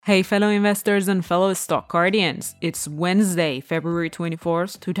Hey fellow investors and fellow stock guardians, it's Wednesday, February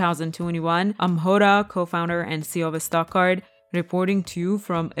 24th, 2021. I'm Hoda, co-founder and CEO of StockGuard, reporting to you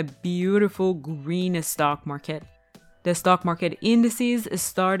from a beautiful green stock market. The stock market indices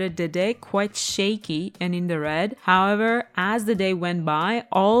started the day quite shaky and in the red. However, as the day went by,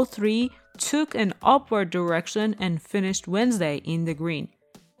 all three took an upward direction and finished Wednesday in the green.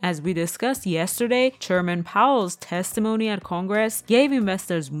 As we discussed yesterday, Chairman Powell's testimony at Congress gave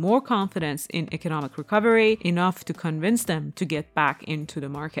investors more confidence in economic recovery, enough to convince them to get back into the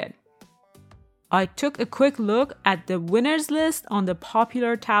market. I took a quick look at the winners list on the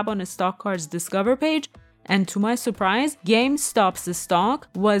popular tab on StockGuard's Discover page, and to my surprise, GameStop's stock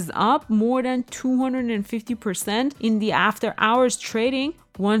was up more than 250% in the after-hours trading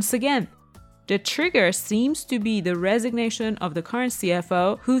once again. The trigger seems to be the resignation of the current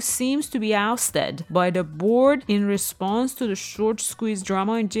CFO, who seems to be ousted by the board in response to the short squeeze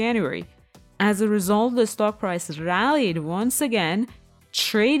drama in January. As a result, the stock price rallied once again,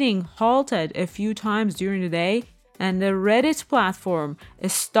 trading halted a few times during the day, and the Reddit platform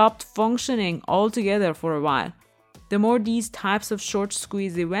stopped functioning altogether for a while. The more these types of short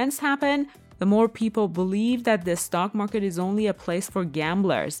squeeze events happen, the more people believe that the stock market is only a place for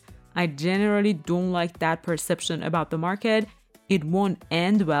gamblers. I generally don't like that perception about the market. It won't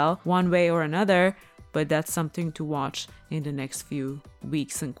end well one way or another, but that's something to watch in the next few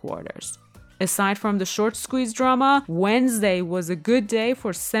weeks and quarters. Aside from the short squeeze drama, Wednesday was a good day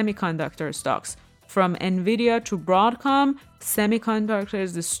for semiconductor stocks. From Nvidia to Broadcom,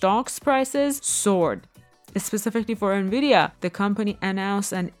 semiconductors stocks prices soared. Specifically for Nvidia, the company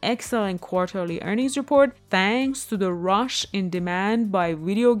announced an excellent quarterly earnings report thanks to the rush in demand by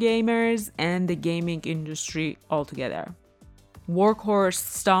video gamers and the gaming industry altogether. Workhorse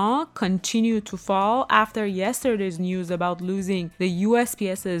stock continued to fall after yesterday's news about losing the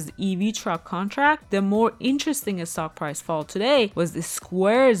USPS's EV truck contract. The more interesting stock price fall today was the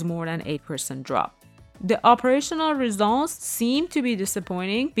Square's more than 8% drop. The operational results seem to be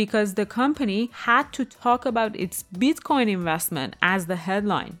disappointing because the company had to talk about its Bitcoin investment as the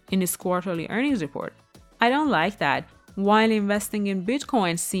headline in its quarterly earnings report. I don't like that. While investing in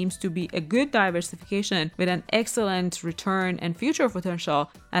Bitcoin seems to be a good diversification with an excellent return and future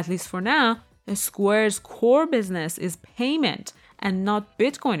potential, at least for now, Square's core business is payment and not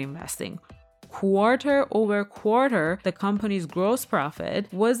Bitcoin investing. Quarter over quarter, the company's gross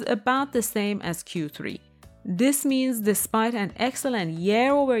profit was about the same as Q3. This means despite an excellent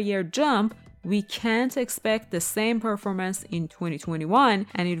year-over-year jump, we can't expect the same performance in 2021,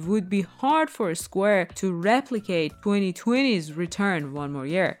 and it would be hard for Square to replicate 2020's return one more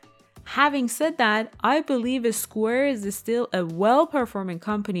year. Having said that, I believe Square is still a well-performing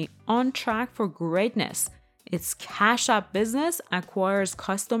company on track for greatness. Its Cash App business acquires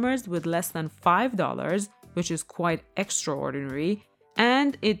customers with less than $5, which is quite extraordinary,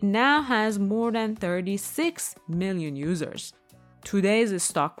 and it now has more than 36 million users. Today's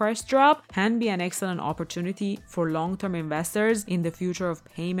stock price drop can be an excellent opportunity for long-term investors in the future of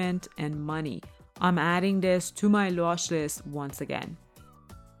payment and money. I'm adding this to my watch list once again.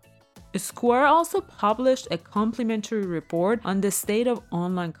 Square also published a complimentary report on the state of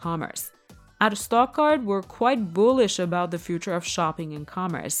online commerce. At StockGuard, we're quite bullish about the future of shopping and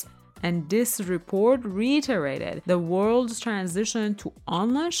commerce, and this report reiterated the world's transition to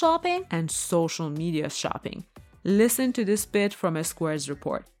online shopping and social media shopping. Listen to this bit from Square's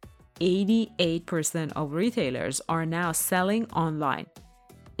report. 88% of retailers are now selling online.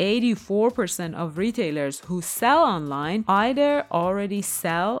 84% of retailers who sell online either already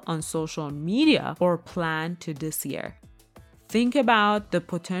sell on social media or plan to this year. Think about the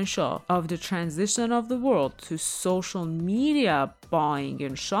potential of the transition of the world to social media buying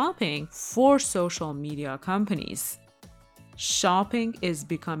and shopping for social media companies. Shopping is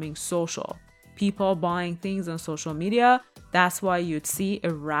becoming social. People buying things on social media, that's why you'd see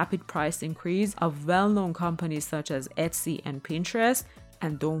a rapid price increase of well-known companies such as Etsy and Pinterest,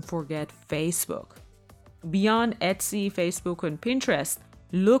 and don't forget Facebook. Beyond Etsy, Facebook, and Pinterest,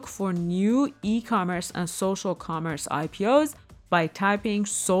 look for new e-commerce and social commerce IPOs by typing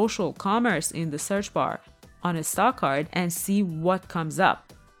social commerce in the search bar on StockGuard and see what comes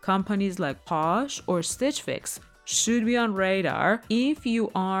up. Companies like Posh or Stitch Fix should be on radar if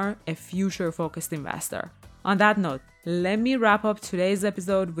you are a future-focused investor. On that note, let me wrap up today's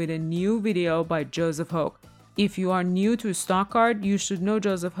episode with a new video by Joseph Hogue. If you are new to StockGuard, you should know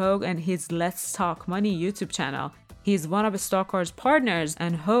Joseph Hogue and his Let's Talk Money YouTube channel. He's one of StockGuard's partners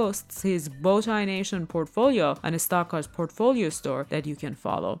and hosts his Bowtie Nation portfolio on StockGuard's portfolio store that you can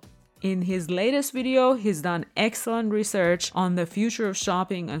follow. In his latest video, he's done excellent research on the future of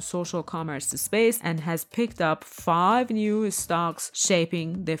shopping and social commerce space and has picked up 5 new stocks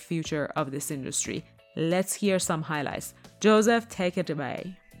shaping the future of this industry. Let's hear some highlights. Joseph, take it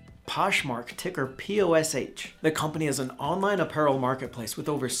away. Poshmark, ticker POSH. The company is an online apparel marketplace with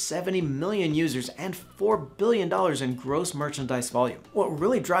over 70 million users and $4 billion in gross merchandise volume. What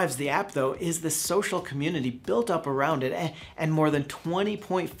really drives the app, though, is the social community built up around it and more than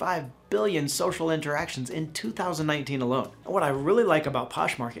 20.5 billion social interactions in 2019 alone. What I really like about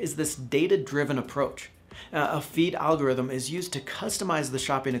Poshmark is this data-driven approach. A feed algorithm is used to customize the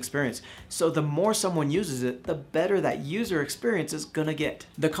shopping experience, so the more someone uses it, the better that user experience is gonna get.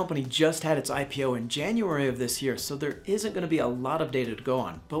 The company just had its IPO in January of this year, so there isn't gonna be a lot of data to go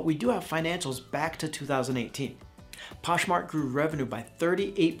on, but we do have financials back to 2018. Poshmark grew revenue by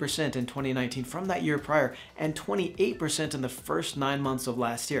 38% in 2019 from that year prior, and 28% in the first 9 months of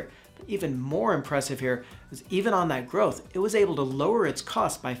last year. Even more impressive here is even on that growth, it was able to lower its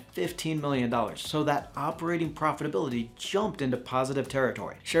cost by $15 million, so that operating profitability jumped into positive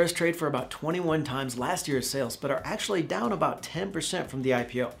territory. Shares trade for about 21 times last year's sales, but are actually down about 10% from the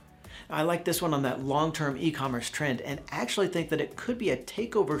IPO. I like this one on that long-term e-commerce trend and actually think that it could be a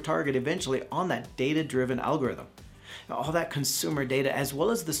takeover target eventually on that data-driven algorithm. Now, all that consumer data as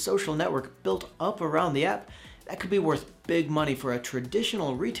well as the social network built up around the app, that could be worth big money for a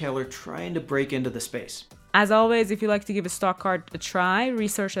traditional retailer trying to break into the space. As always, if you like to give a stock card a try,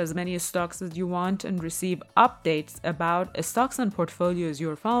 research as many stocks as you want and receive updates about stocks and portfolios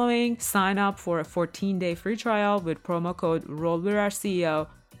you're following, sign up for a 14-day free trial with promo code ROLLWITHOURCEO,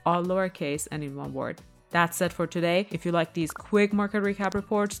 all lowercase and in one word. That's it for today. If you like these quick market recap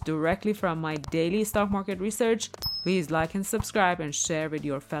reports directly from my daily stock market research, please like and subscribe and share with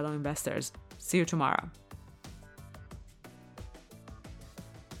your fellow investors. See you tomorrow.